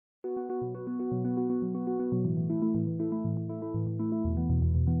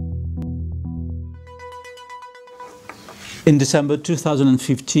In December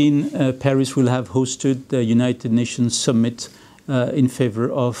 2015, Paris will have hosted the United Nations Summit in favor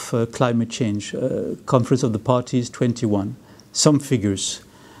of climate change, Conference of the Parties 21. Some figures.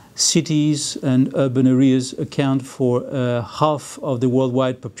 Cities and urban areas account for half of the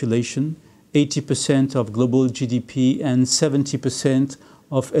worldwide population, 80% of global GDP and 70%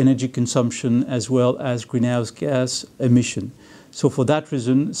 of energy consumption as well as greenhouse gas emission. So for that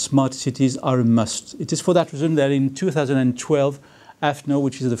reason, smart cities are a must. It is for that reason that in 2012, AFNOR,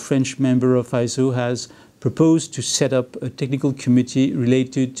 which is the French member of ISO, has proposed to set up a technical committee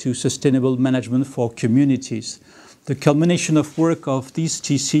related to sustainable management for communities. The culmination of work of this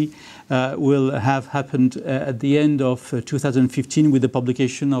TC will have happened at the end of 2015 with the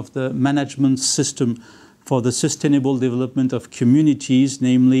publication of the management system for the sustainable development of communities,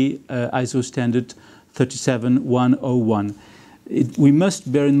 namely ISO standard 37101. We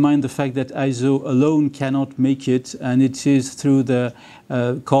must bear in mind the fact that ISO alone cannot make it, and it is through the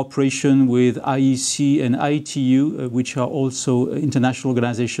cooperation with IEC and ITU, which are also international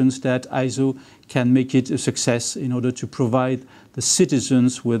organizations, that ISO can make it a success in order to provide the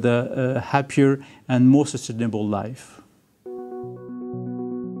citizens with a happier and more sustainable life.